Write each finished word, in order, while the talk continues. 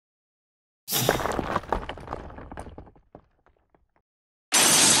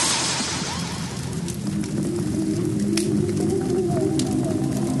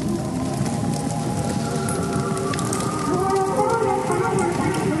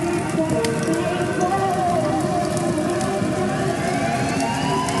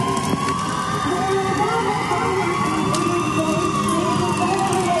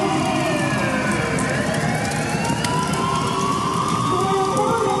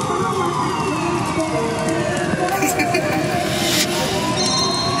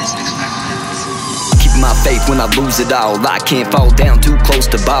My faith when I lose it all. I can't fall down too close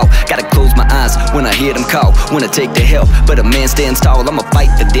to ball. Gotta close my eyes when I hear them call. Wanna take the help, but a man stands tall. I'ma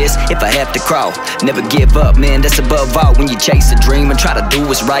fight for this if I have to crawl. Never give up, man, that's above all. When you chase a dream and try to do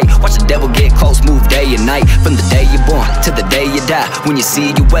what's right, watch the devil get close, move day and night. From the day you're born to the day you die, when you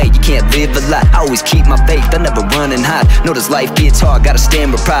see your way, you can't live a lie. I always keep my faith, I never run and hide. Know this life gets hard, gotta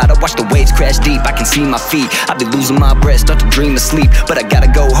stand with pride. I watch the waves crash deep, I can see my feet. I be losing my breath, start to dream of sleep. But I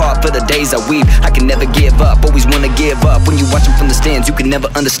gotta go hard for the days I weep. I can never give up, always wanna give up. When you watch them from the stands, you can never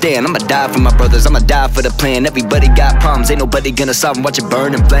understand. I'ma die for my brothers, I'ma die for the plan. Everybody got problems, ain't nobody gonna solve them. Watch it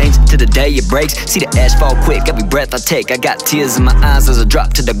burn in flames till the day it breaks. See the ash fall quick, every breath I take. I got tears in my eyes as I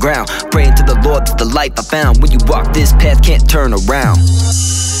drop to the ground. Praying to the Lord that the life I found. When you walk this path, can't turn around.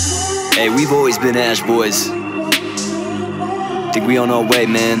 Hey, we've always been Ash boys. Think we on our way,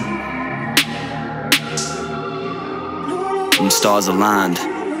 man. Them stars aligned.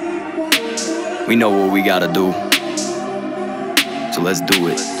 We know what we gotta do, so let's do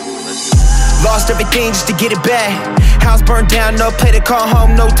it. Lost everything just to get it back. House burned down, no play to call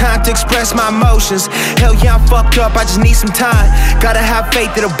home, no time to express my emotions. Hell yeah, I'm fucked up, I just need some time. Gotta have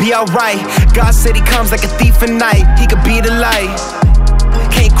faith, it'll be alright. God said he comes like a thief at night, he could be the light.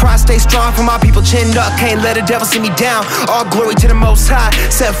 Can't cry, stay strong for my people, chin up. Can't let the devil see me down. All glory to the Most High.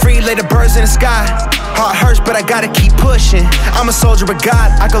 Set free, lay the birds in the sky. Heart hurts, but I gotta keep pushing. I'm a soldier of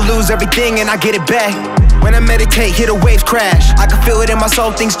God, I could lose everything and I get it back. When I meditate, hear the waves crash. I can feel it in my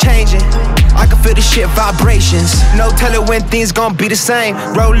soul, things changing. I can feel the shit vibrations. No telling when things gon' be the same.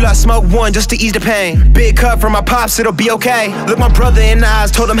 Roll up, smoke one just to ease the pain. Big cut from my pops, it'll be okay. Look my brother in the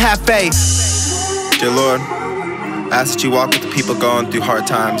eyes, told him have faith. Dear Lord, I ask that you walk with the people going through hard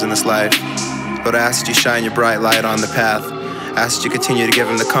times in this life. Lord, I ask that you shine your bright light on the path. I ask that you continue to give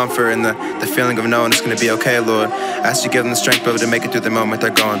them the comfort and the feeling of knowing it's going to be okay, Lord. I ask that you give them the strength to make it through the moment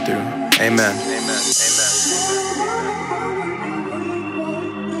they're going through. Amen. Amen. Amen.